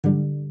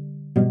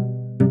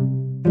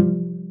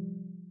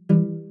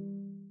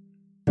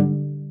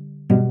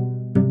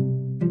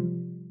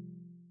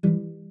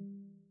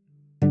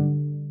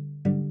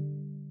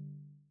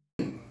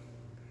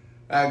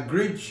I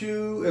greet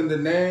you in the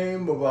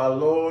name of our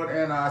Lord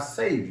and our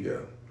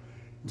Savior,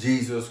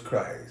 Jesus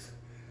Christ.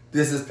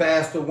 This is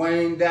Pastor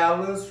Wayne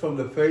Dallas from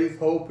the Faith,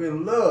 Hope,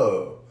 and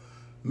Love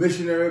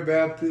Missionary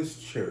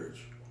Baptist Church,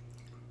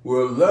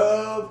 where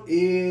love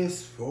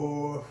is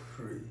for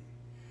free.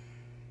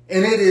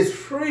 And it is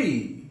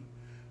free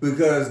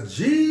because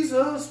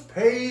Jesus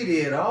paid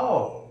it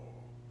all,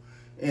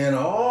 and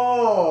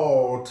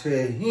all to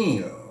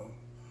Him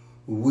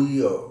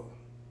we owe.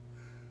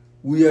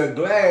 We are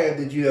glad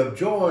that you have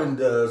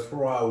joined us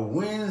for our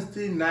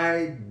Wednesday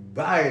night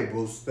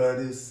Bible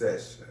study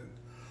session.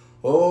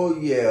 Oh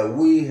yeah,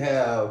 we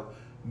have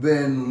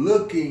been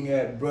looking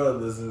at,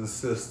 brothers and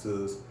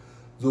sisters,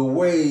 the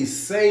way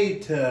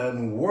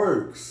Satan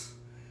works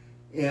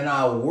in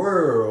our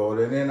world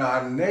and in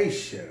our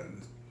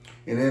nations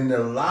and in the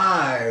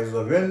lives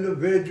of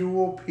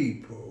individual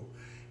people,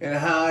 and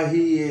how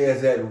he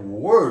is at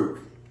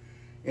work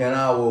in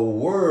our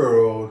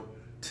world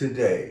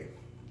today.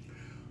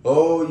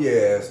 Oh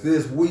yes,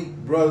 this week,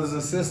 brothers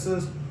and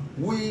sisters,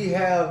 we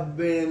have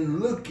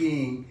been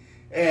looking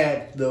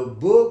at the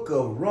book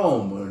of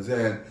Romans.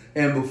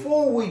 And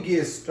before we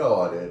get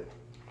started,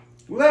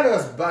 let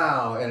us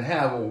bow and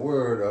have a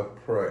word of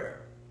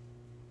prayer.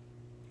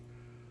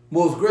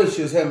 Most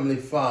gracious Heavenly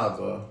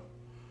Father,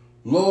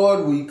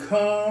 Lord, we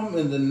come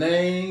in the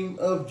name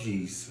of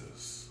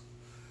Jesus.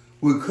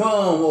 We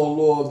come, oh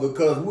Lord,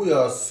 because we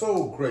are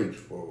so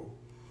grateful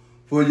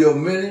for your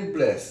many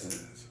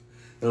blessings.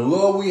 And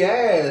Lord, we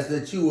ask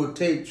that you would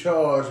take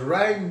charge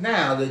right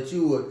now, that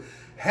you would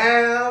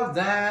have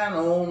thine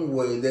own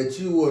way, that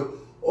you would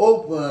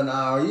open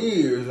our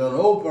ears and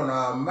open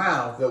our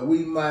mouth, that we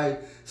might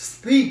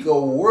speak a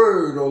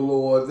word, oh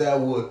Lord, that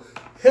would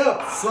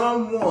help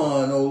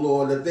someone, oh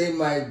Lord, that they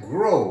might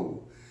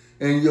grow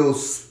in your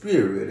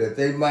spirit, that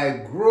they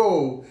might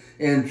grow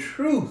in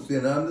truth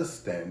and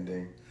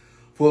understanding.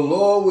 For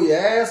Lord, we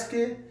ask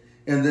it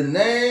in the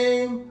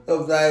name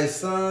of thy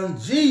Son,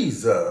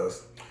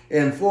 Jesus,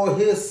 and for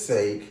his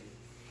sake,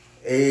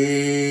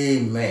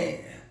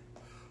 amen.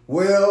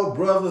 Well,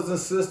 brothers and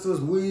sisters,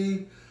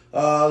 we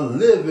are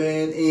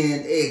living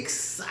in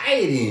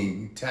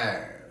exciting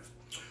times.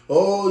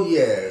 Oh,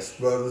 yes,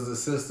 brothers and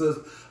sisters.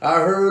 I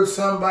heard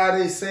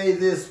somebody say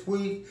this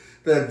week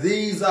that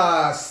these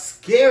are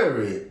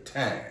scary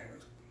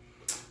times.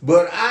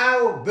 But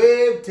I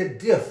beg to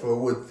differ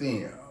with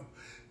them.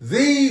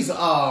 These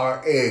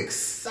are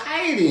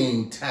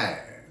exciting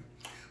times,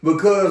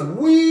 because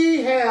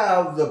we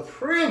have the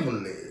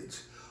privilege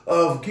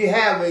of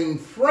having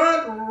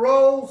front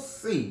row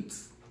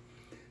seats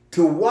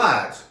to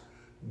watch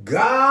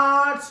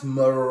God's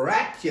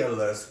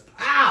miraculous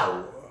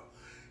power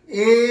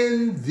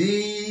in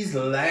these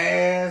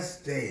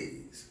last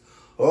days.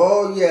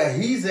 Oh yeah,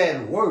 he's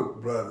at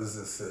work, brothers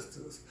and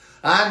sisters.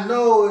 I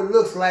know it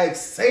looks like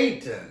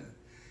Satan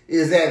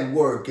is at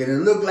work, and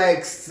it looks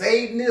like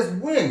Satan is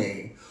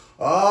winning.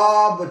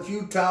 Oh, but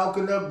you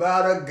talking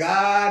about a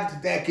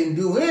God that can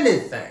do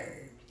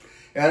anything.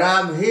 And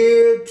I'm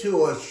here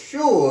to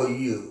assure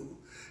you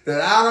that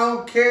I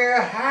don't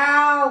care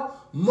how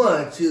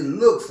much it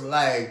looks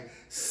like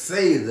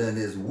Satan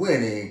is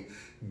winning,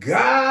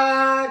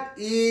 God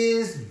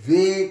is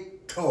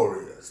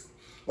victorious.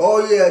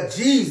 Oh yeah,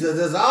 Jesus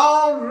has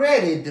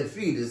already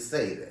defeated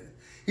Satan.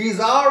 He's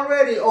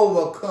already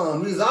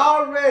overcome. He's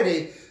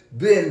already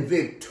been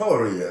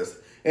victorious.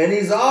 And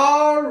he's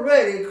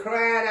already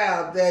cried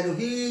out that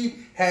he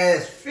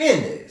has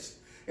finished.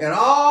 And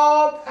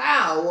all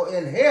power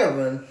in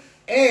heaven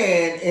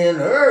and in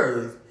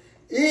earth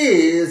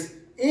is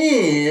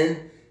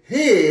in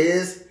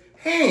his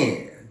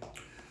hand.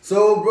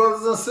 So,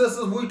 brothers and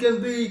sisters, we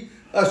can be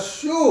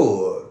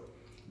assured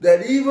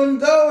that even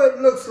though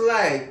it looks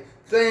like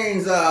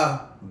things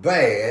are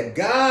bad,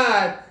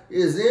 God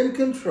is in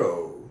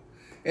control.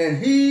 And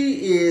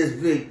he is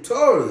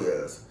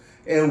victorious.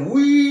 And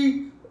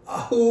we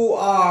who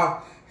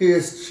are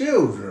his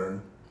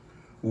children,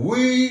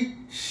 we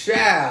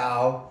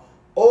shall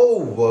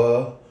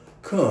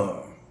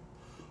overcome.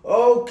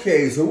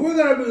 Okay, so we're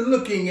going to be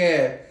looking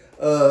at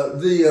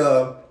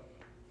the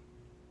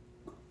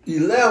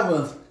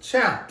 11th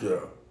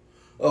chapter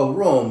of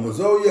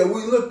Romans. Oh yeah,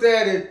 we looked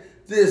at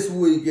it this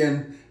week,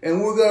 and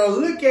we're going to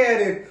look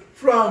at it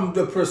from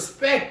the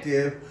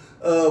perspective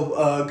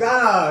of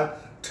God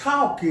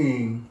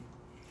talking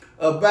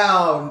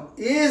about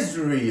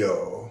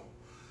Israel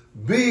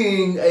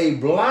being a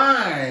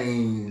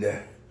blind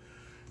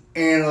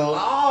and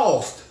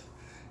lost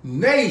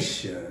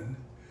nation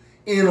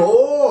in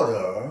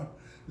order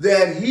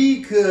that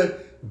he could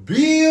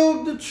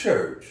build the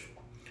church.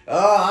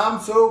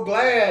 I'm so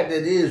glad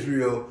that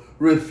Israel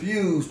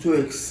refused to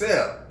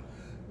accept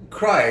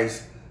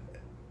Christ,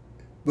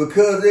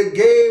 because it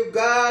gave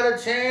God a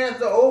chance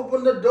to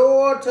open the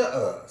door to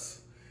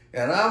us.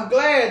 And I'm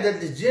glad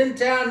that the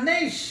Gentile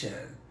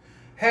nation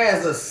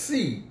has a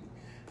seat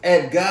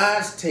at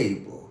God's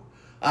table.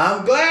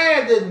 I'm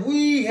glad that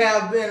we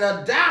have been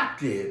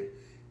adopted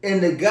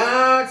into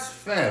God's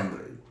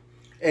family.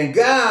 And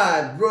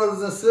God,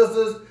 brothers and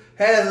sisters,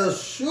 has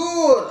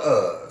assured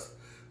us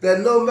that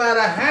no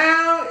matter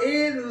how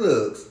it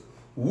looks,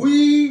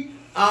 we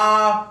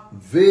are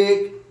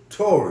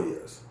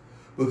victorious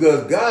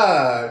because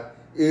God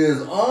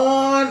is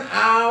on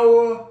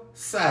our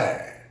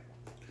side.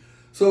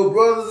 So,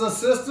 brothers and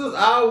sisters,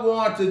 I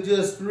want to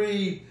just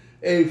read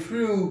a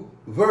few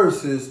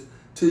verses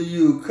to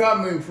you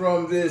coming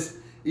from this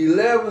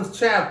 11th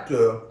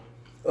chapter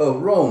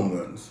of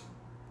Romans.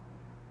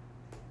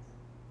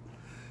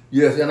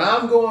 Yes, and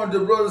I'm going to,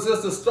 brothers and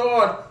sisters,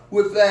 start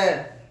with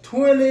that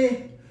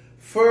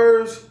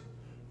 21st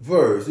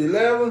verse,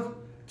 11th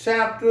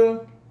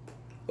chapter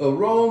of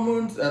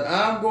Romans, and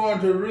I'm going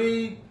to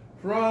read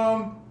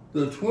from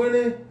the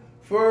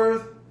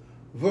 21st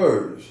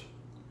verse.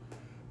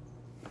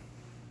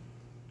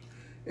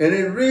 And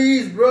it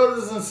reads,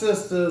 brothers and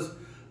sisters,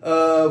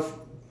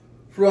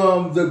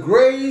 from the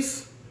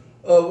grace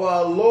of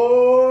our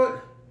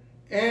Lord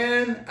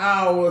and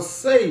our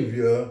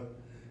Savior,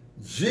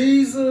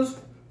 Jesus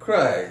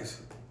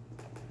Christ.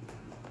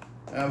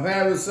 I'm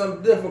having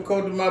some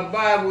difficulty. My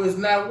Bible is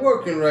not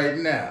working right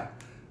now.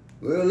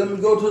 Well, let me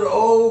go to the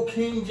old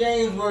King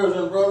James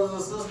Version, brothers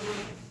and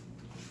sisters.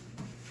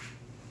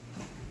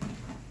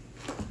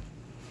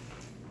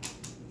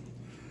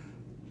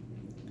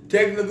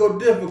 Technical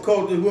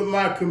difficulties with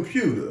my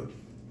computer.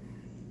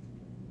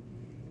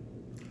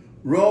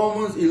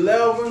 Romans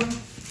 11,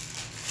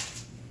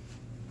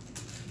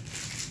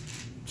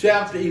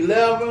 chapter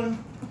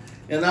 11,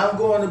 and I'm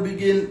going to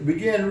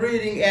begin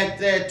reading at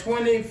that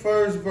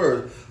 21st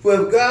verse.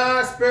 For if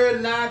God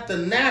spared not the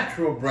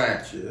natural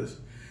branches,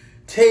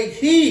 take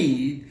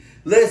heed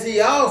lest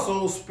he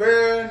also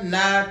spare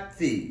not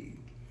thee.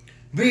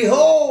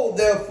 Behold,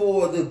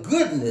 therefore, the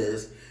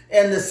goodness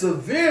and the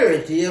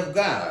severity of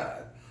God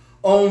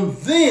on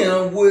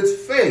them which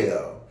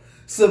fail,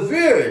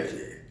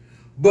 severity,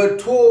 but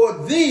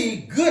toward thee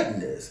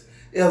goodness,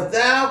 if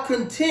thou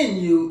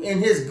continue in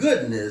his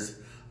goodness,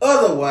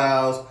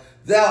 otherwise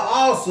thou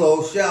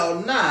also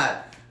shalt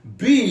not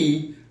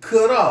be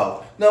cut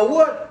off. Now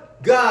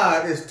what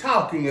God is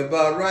talking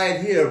about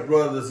right here,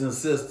 brothers and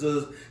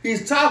sisters,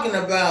 he's talking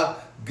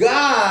about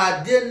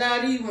God did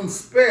not even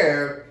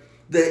spare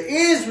the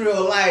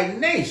Israelite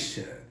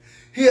nation.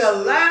 He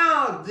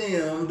allowed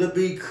them to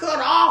be cut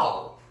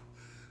off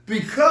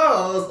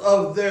because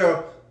of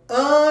their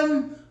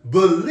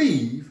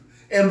unbelief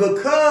and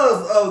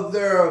because of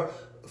their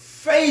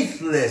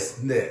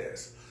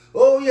faithlessness.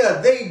 Oh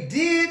yeah, they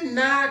did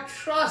not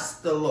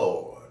trust the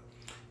Lord.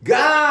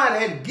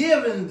 God had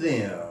given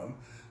them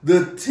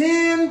the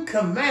 10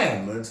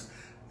 commandments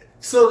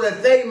so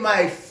that they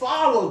might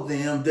follow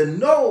them to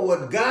know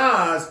what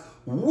God's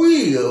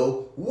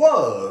will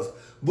was.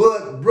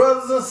 But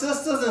brothers and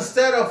sisters,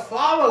 instead of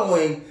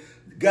following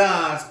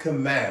God's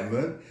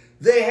commandment,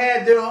 they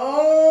had their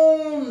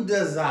own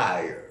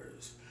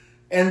desires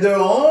and their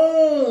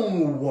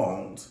own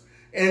wants,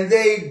 and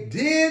they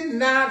did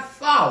not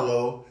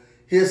follow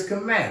his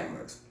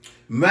commandments.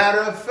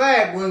 Matter of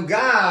fact, when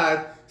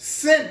God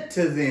sent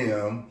to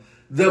them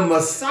the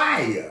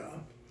Messiah,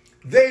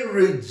 they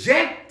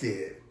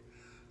rejected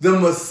the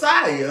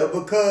Messiah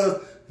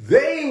because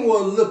they were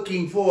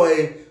looking for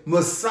a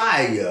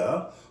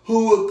Messiah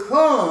who would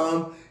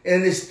come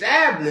and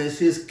establish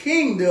his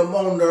kingdom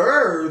on the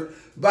earth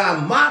by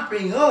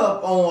mopping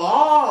up on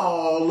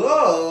all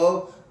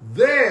of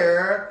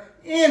their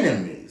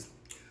enemies.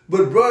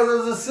 But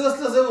brothers and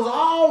sisters, it was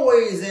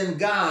always in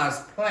God's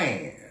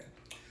plan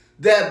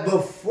that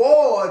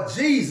before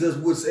Jesus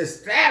would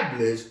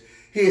establish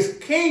his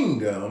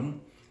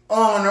kingdom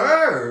on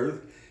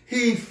earth,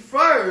 he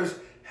first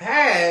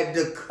had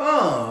to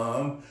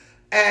come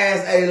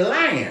as a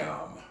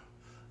lamb,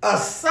 a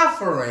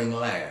suffering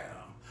lamb,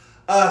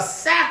 a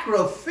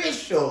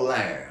sacrificial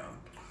lamb,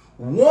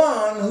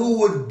 one who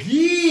would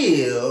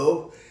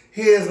give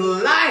his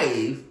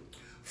life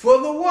for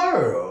the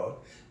world.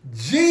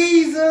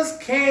 Jesus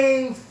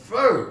came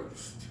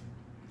first,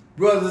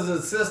 brothers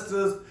and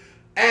sisters,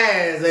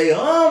 as a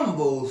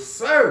humble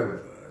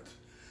servant,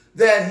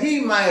 that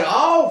he might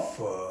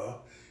offer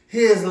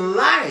his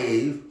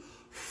life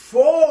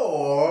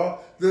for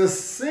the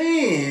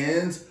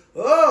sins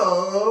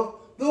of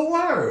the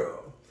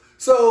world.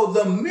 So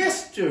the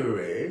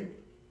mystery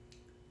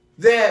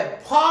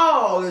that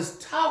Paul is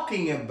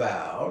talking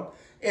about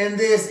in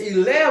this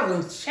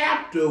 11th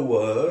chapter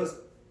was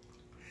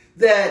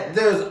that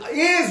there's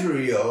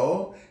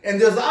Israel and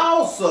there's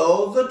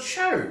also the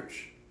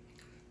church.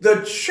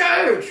 The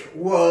church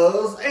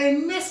was a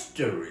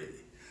mystery.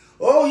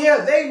 Oh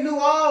yeah, they knew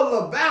all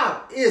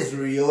about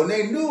Israel, and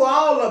they knew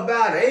all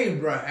about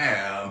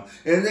Abraham,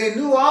 and they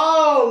knew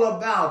all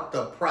about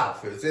the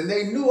prophets, and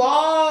they knew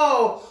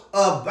all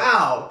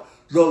about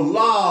the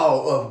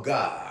law of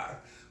God.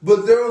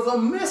 But there was a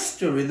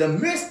mystery. The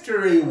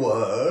mystery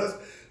was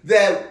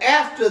that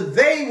after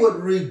they would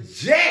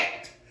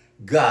reject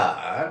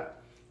God,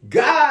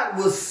 God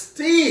was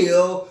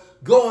still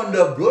going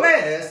to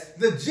bless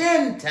the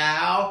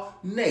Gentile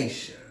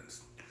nations.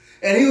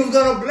 And he was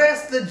going to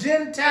bless the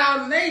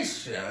Gentile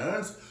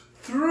nations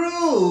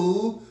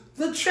through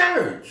the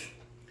church.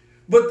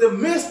 But the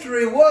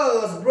mystery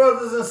was,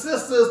 brothers and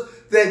sisters,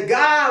 that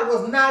God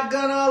was not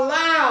going to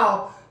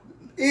allow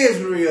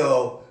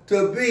Israel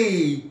to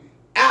be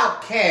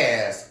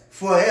outcast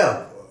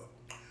forever.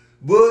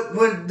 But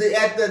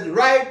at the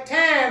right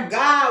time,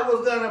 God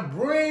was going to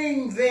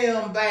bring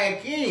them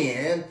back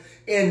in,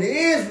 and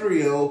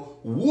Israel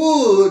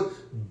would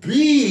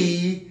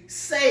be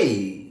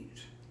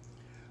saved.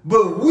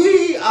 But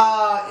we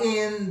are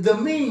in the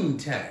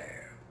meantime.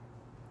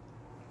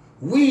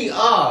 We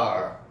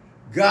are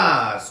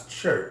God's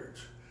church.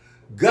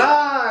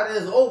 God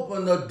has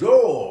opened the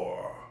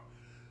door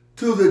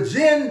to the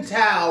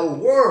Gentile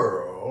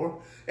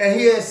world, and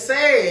he has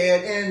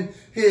said in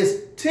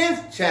his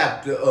 10th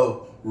chapter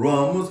of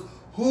Romans,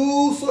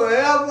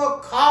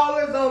 whosoever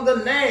calleth on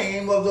the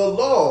name of the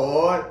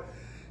Lord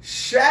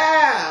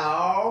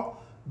shall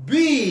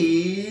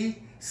be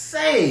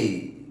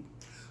saved.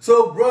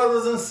 So,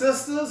 brothers and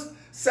sisters,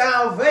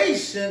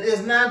 salvation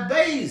is not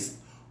based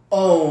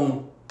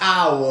on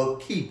our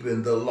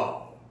keeping the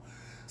law.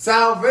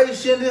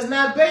 Salvation is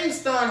not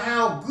based on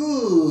how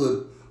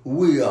good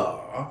we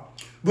are,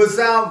 but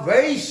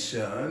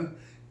salvation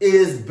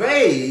is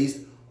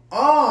based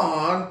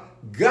on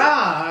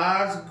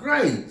God's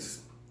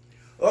grace.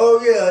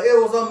 Oh yeah,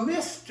 it was a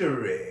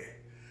mystery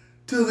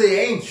to the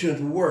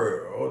ancient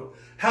world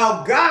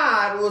how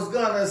God was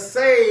going to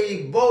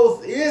save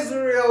both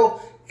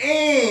Israel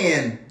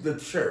and the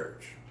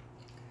church.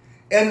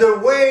 And the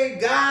way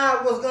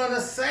God was going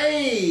to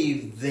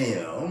save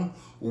them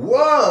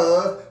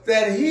was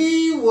that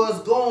he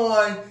was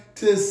going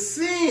to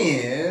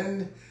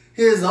send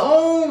his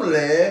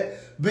only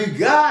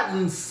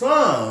begotten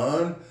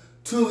Son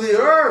to the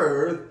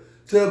earth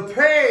to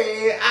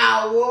pay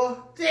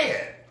our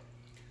debt.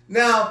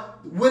 Now,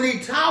 when he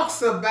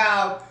talks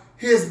about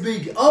his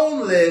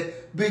only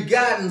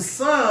begotten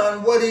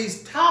Son, what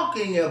he's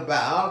talking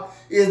about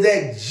is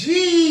that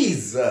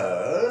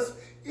Jesus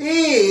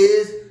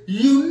is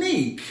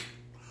unique.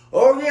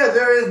 Oh yeah,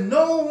 there is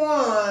no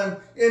one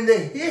in the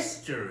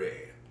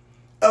history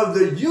of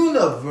the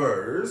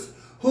universe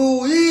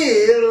who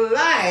is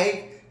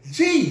like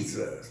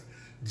Jesus.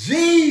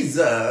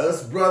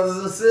 Jesus, brothers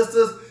and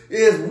sisters,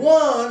 is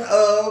one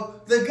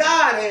of the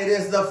Godhead.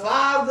 It's the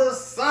Father,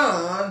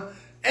 Son,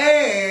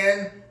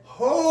 and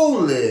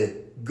Holy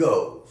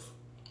Ghost.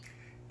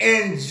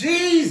 And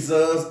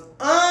Jesus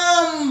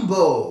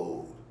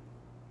humbled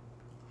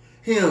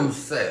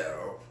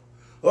himself.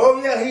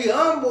 Oh yeah, he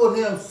humbled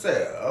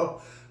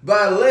himself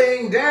by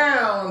laying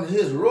down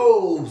his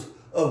robes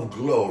of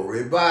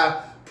glory,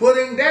 by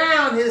putting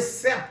down his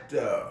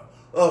scepter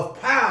of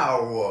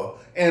power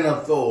and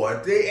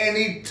authority, and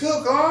he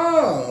took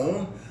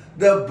on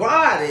the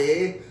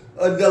body,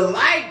 the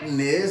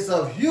likeness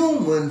of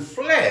human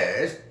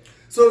flesh,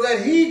 so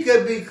that he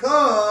could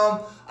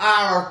become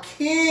our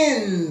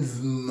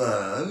kinsman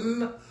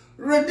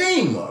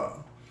redeemer.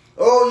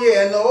 Oh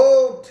yeah, in the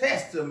Old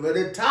Testament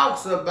it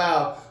talks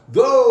about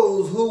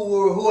those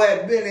who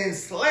had been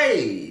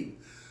enslaved.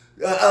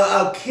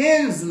 A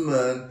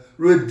kinsman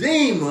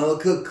redeemer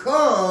could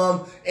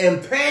come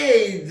and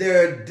pay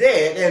their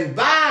debt and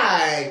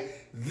buy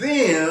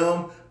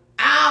them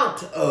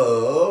out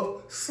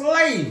of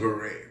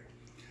slavery.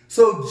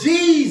 So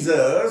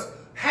Jesus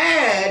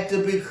had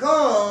to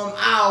become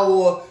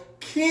our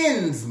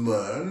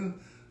kinsman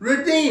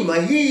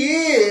redeemer. He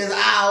is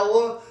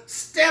our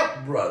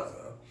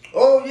stepbrother.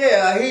 Oh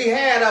yeah, he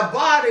had a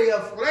body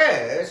of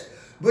flesh,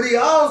 but he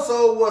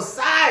also was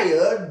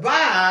sired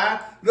by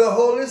the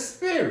Holy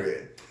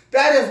Spirit.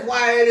 That is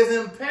why it is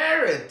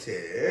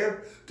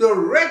imperative to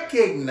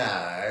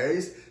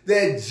recognize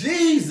that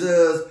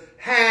Jesus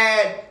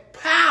had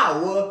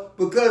power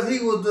because he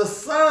was the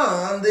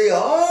Son, the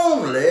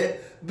only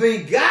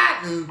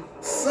begotten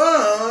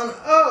Son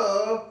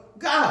of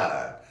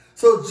God.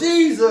 So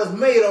Jesus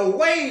made a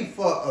way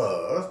for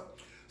us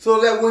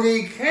so that when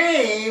he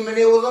came, and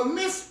it was a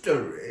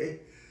mystery,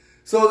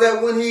 so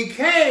that when he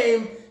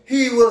came,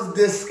 he was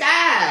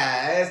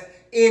disguised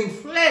in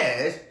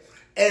flesh,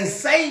 and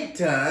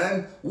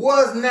Satan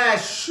was not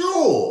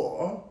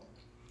sure,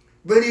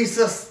 but he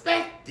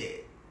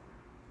suspected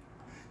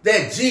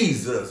that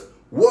Jesus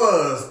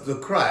was the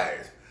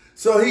Christ.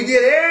 So he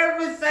did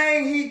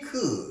everything he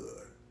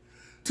could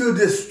to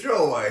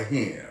destroy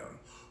him.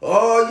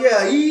 Oh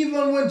yeah,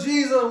 even when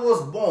Jesus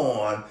was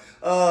born,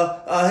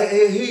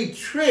 he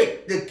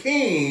tricked the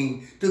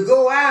king to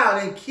go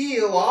out and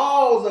kill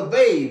all the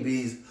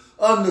babies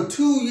under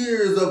 2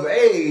 years of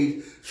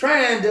age,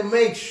 trying to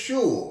make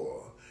sure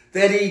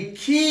that he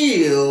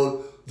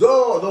killed the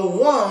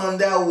one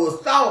that was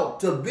thought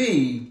to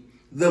be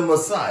the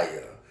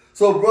Messiah.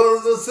 So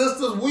brothers and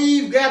sisters,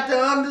 we've got to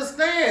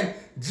understand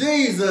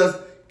Jesus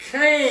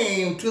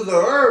came to the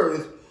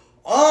earth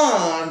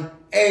on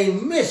a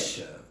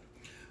mission.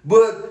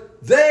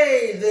 But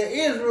the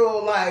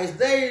Israelites,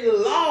 they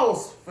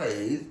lost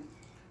faith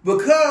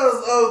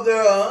because of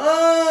their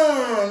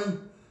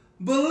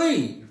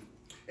unbelief.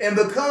 And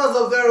because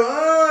of their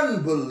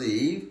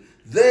unbelief,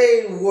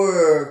 they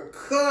were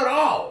cut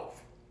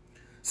off.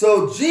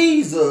 So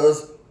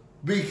Jesus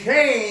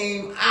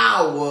became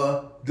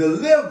our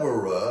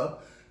deliverer,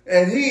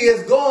 and he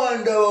is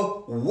going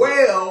to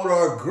weld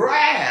or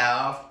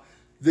graft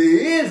the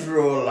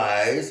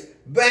Israelites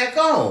back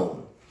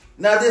on.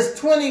 Now this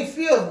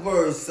 25th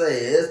verse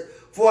says,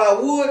 "For I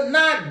would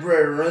not,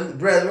 brethren,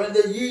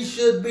 that ye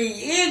should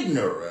be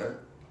ignorant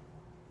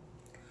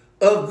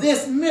of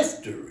this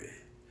mystery,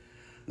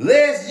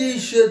 lest ye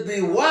should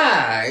be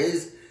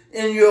wise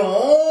in your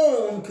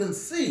own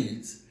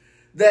conceits,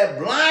 that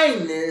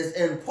blindness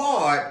in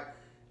part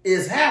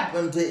is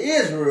happened to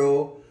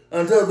Israel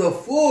until the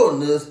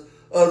fullness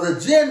of the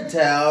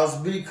Gentiles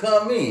be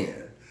come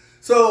in."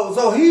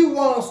 So he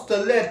wants to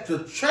let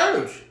the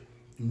church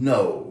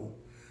know,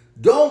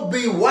 don't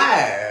be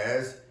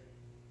wise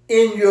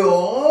in your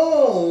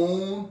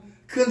own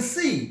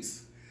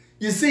conceits.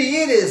 You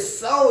see, it is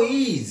so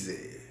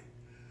easy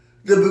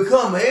to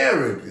become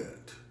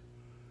arrogant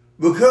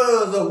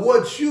because of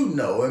what you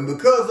know and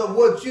because of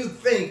what you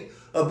think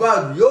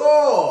about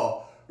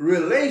your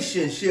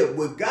relationship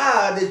with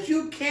God, that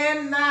you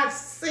cannot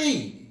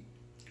see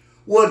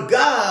what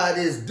God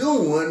is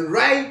doing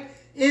right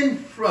in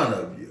front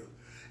of you.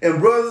 And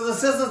brothers and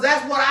sisters,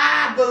 that's what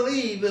I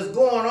believe is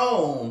going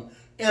on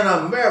in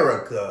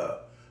America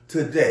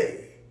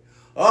today.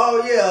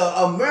 Oh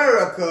yeah,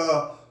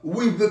 America,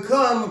 we've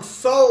become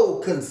so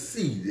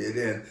conceited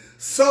and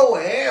so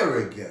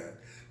arrogant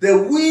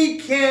that we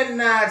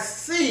cannot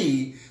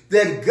see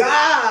that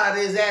God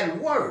is at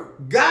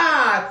work.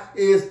 God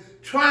is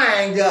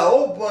trying to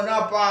open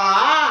up our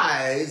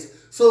eyes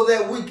so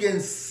that we can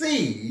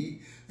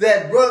see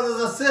that,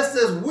 brothers and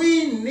sisters,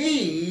 we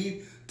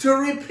need to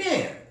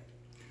repent.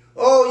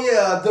 Oh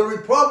yeah, the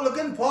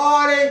Republican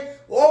Party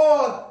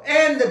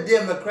and the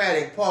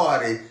Democratic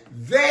Party,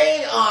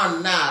 they are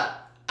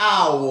not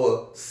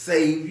our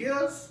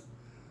saviors.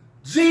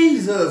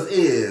 Jesus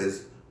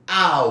is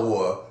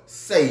our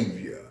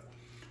Savior.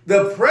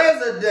 The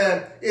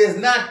president is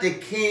not the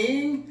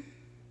king.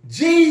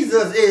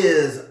 Jesus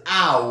is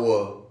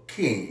our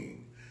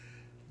King.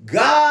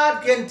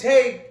 God can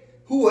take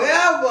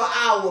whoever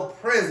our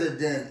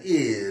president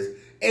is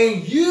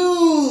and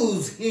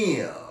use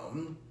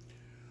him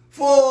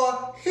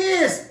for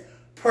his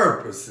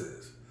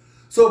purposes.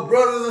 So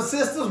brothers and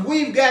sisters,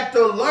 we've got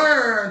to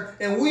learn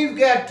and we've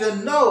got to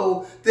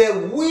know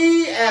that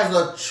we as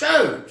a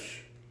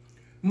church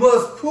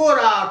must put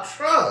our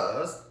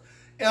trust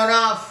and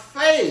our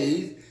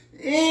faith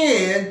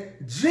in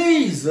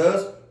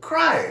Jesus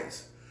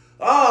Christ.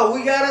 Oh,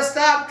 we got to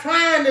stop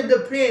trying to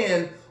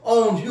depend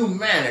on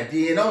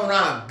humanity and on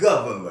our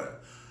government.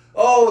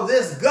 Oh,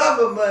 this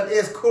government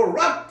is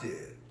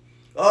corrupted.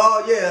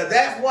 Oh, yeah,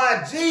 that's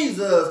why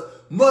Jesus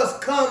must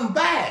come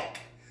back.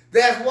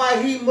 That's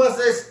why he must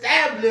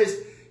establish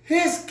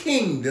his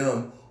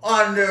kingdom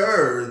on the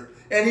earth.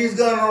 And he's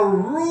going to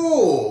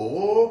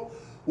rule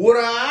with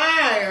an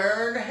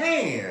iron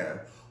hand.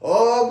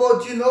 Oh,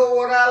 but you know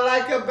what I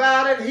like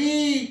about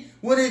it?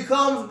 When he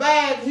comes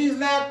back, he's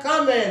not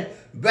coming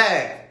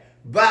back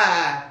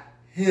by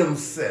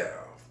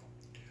himself.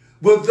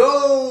 But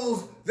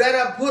those that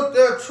have put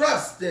their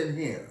trust in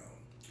him,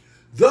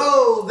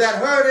 those that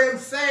heard him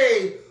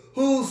say,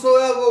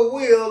 "Whosoever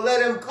will,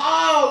 let him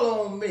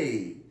call on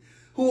me."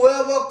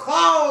 Whoever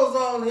calls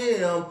on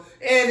him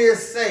and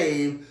is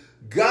saved,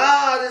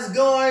 God is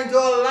going to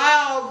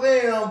allow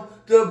them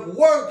to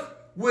work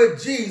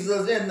with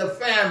Jesus in the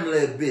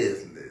family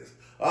business.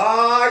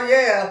 Oh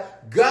yeah,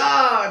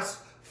 God's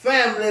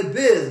family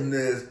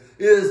business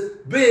is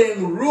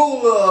being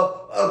ruler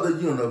of the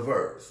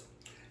universe.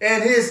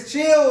 And his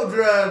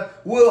children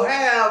will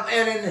have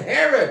an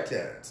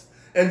inheritance,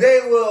 and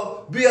they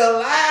will be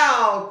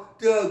allowed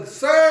to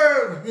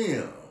serve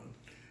him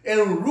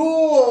and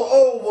rule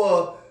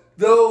over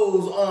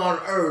those on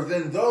earth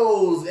and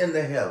those in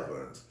the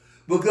heavens.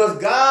 Because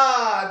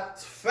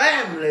God's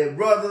family,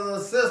 brothers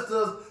and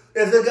sisters,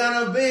 is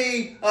going to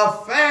be a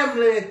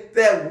family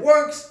that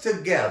works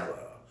together,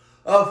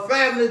 a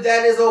family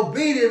that is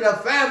obedient, a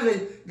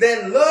family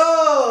that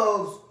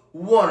loves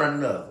one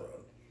another.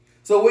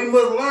 So we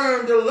must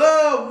learn to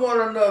love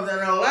one another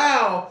and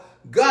allow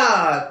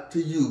God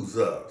to use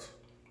us.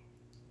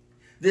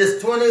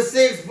 This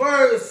 26th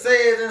verse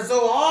says, "And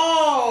so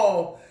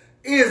all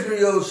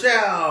Israel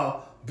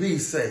shall be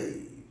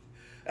saved.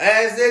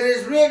 As it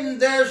is written,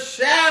 there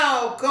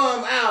shall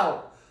come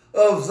out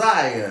of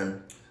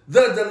Zion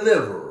the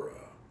deliverer,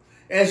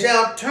 and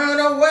shall turn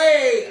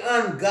away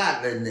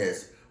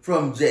ungodliness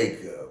from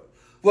Jacob.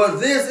 For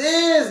this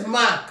is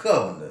my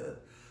covenant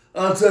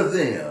unto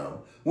them,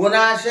 when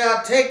I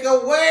shall take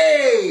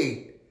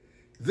away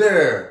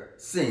their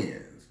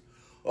sins."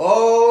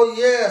 Oh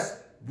yes,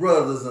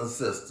 brothers and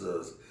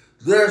sisters,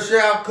 there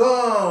shall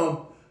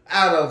come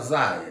out of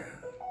Zion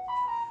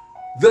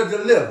the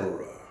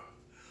deliverer.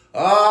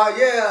 Ah,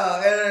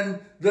 yeah, and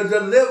the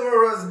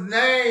deliverer's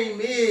name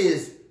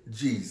is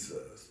Jesus.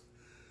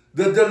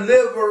 The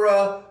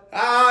deliverer,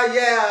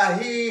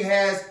 he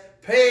has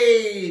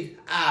paid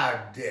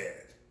our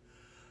debt.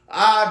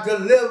 Our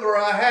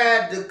deliverer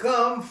had to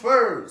come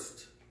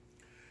first.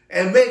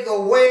 and make a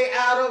way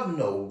out of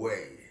no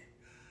way.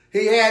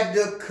 He had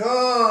to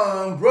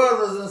come,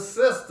 brothers and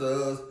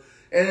sisters,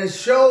 and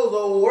show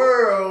the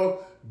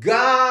world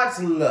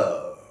God's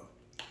love.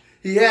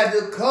 He had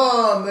to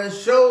come and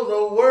show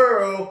the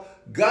world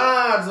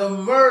God's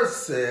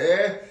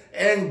mercy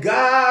and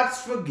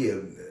God's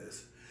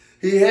forgiveness.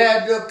 He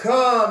had to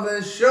come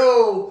and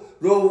show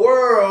the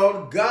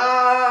world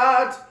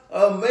God's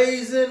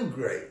amazing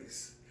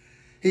grace.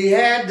 He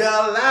had to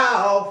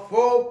allow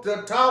folk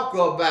to talk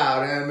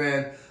about him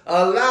and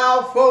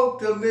allow folk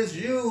to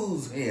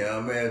misuse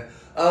him and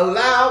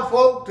allow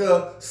folk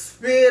to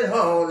spit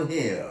on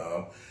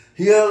him.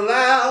 He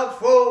allowed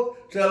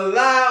folk to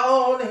lie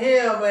on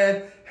him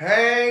and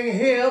hang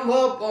him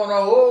up on an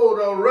old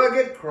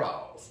rugged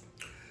cross.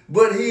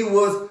 But he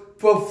was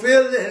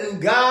fulfilling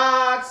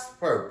God's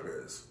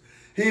purpose.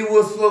 He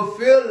was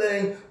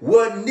fulfilling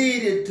what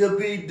needed to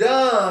be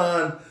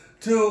done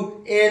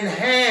to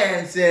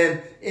enhance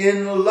and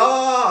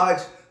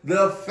enlarge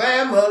the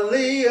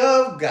family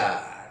of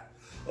God.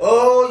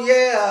 Oh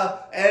yeah,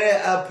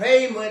 and a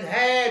payment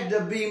had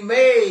to be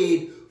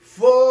made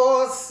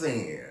for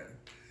sin.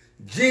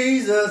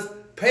 Jesus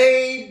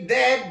paid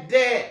that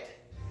debt.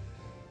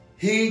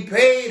 He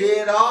paid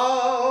it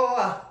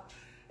all,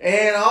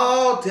 and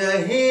all to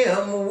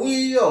him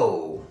we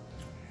owe.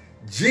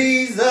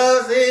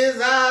 Jesus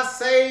is our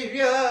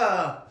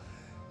Savior.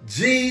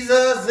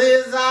 Jesus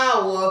is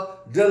our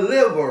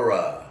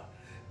deliverer.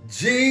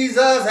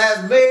 Jesus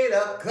has made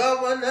a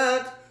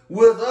covenant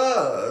with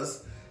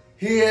us.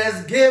 He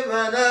has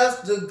given us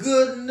the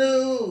good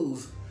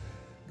news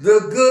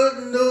of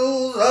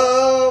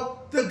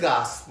the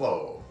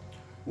gospel.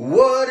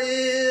 What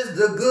is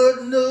the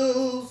good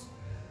news?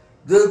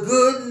 The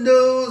good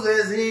news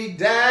is he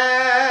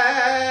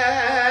died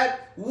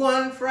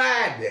one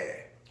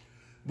Friday,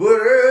 but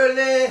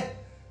early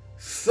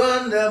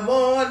Sunday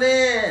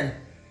morning,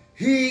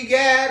 he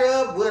got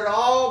up with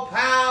all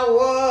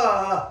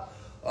power,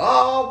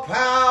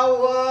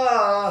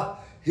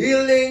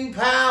 healing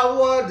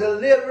power,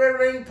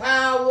 delivering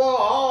power,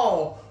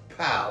 all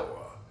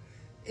power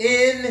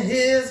in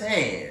his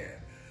hand.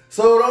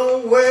 So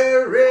don't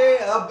worry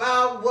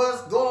about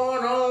what's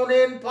going on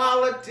in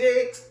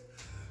politics.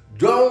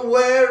 Don't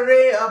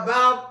worry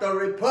about the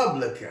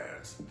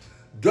Republicans.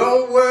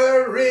 Don't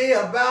worry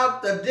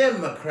about the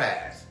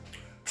Democrats.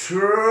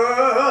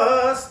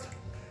 Trust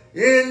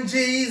in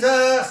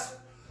Jesus.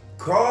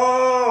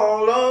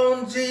 Call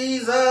on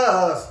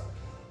Jesus.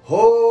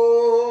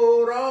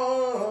 Hold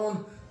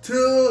on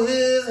to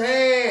his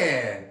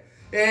hand,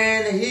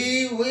 and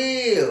he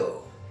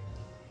will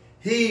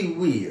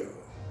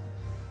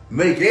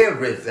make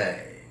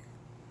everything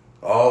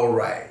all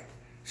right.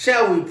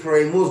 Shall we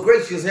pray? Most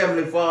gracious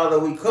Heavenly Father,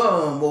 we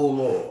come, O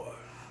Lord,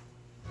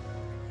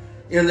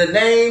 in the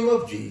name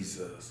of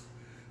Jesus.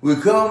 We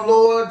come,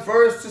 Lord,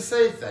 first to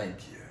say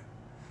thank you.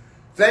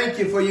 Thank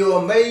you for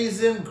your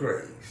amazing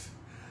grace.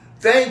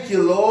 Thank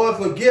you, Lord,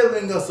 for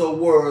giving us a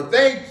word.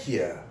 Thank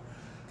you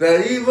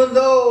that even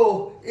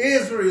though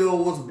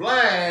Israel was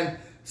blind,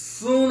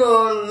 sooner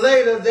or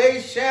later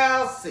they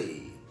shall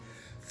see.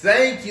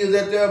 Thank you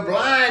that their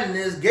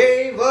blindness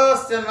gave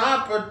us an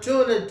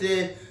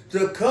opportunity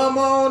to come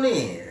on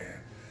in.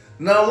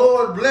 Now,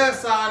 Lord,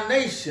 bless our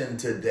nation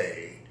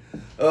today.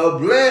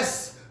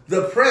 Bless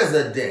the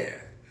president.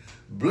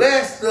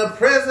 Bless the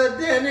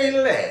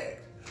president-elect.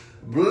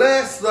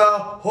 Bless the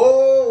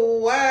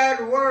whole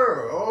wide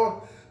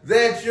world,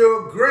 that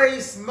your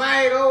grace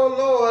might, oh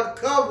Lord,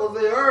 cover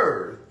the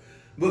earth,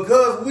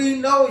 because we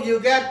know you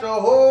got the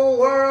whole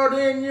world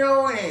in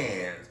your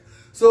hands.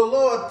 So,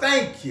 Lord,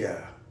 thank you.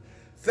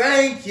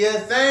 Thank you,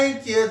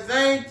 thank you,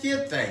 thank you,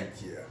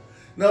 thank you.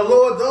 Now,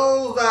 Lord,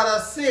 those that are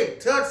sick,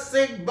 touch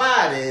sick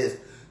bodies,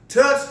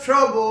 touch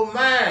troubled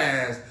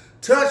minds,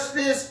 touch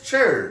this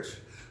church.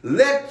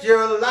 Let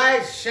your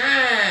light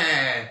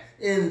shine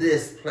in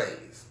this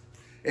place.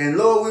 And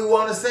Lord, we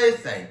want to say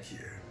thank you.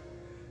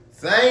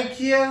 Thank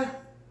you,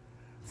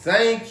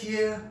 thank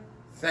you,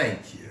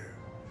 thank you.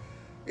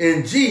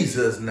 In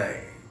Jesus'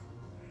 name,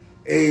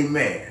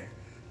 amen.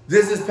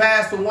 This is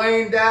Pastor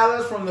Wayne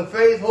Dallas from the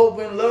Faith, Hope,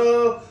 and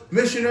Love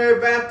Missionary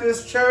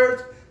Baptist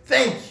Church.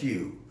 Thank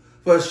you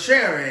for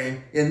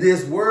sharing in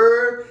this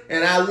word,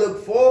 and I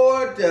look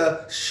forward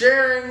to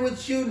sharing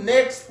with you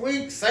next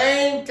week,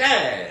 same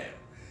time,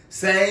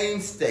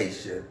 same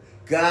station.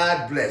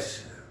 God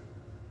bless you.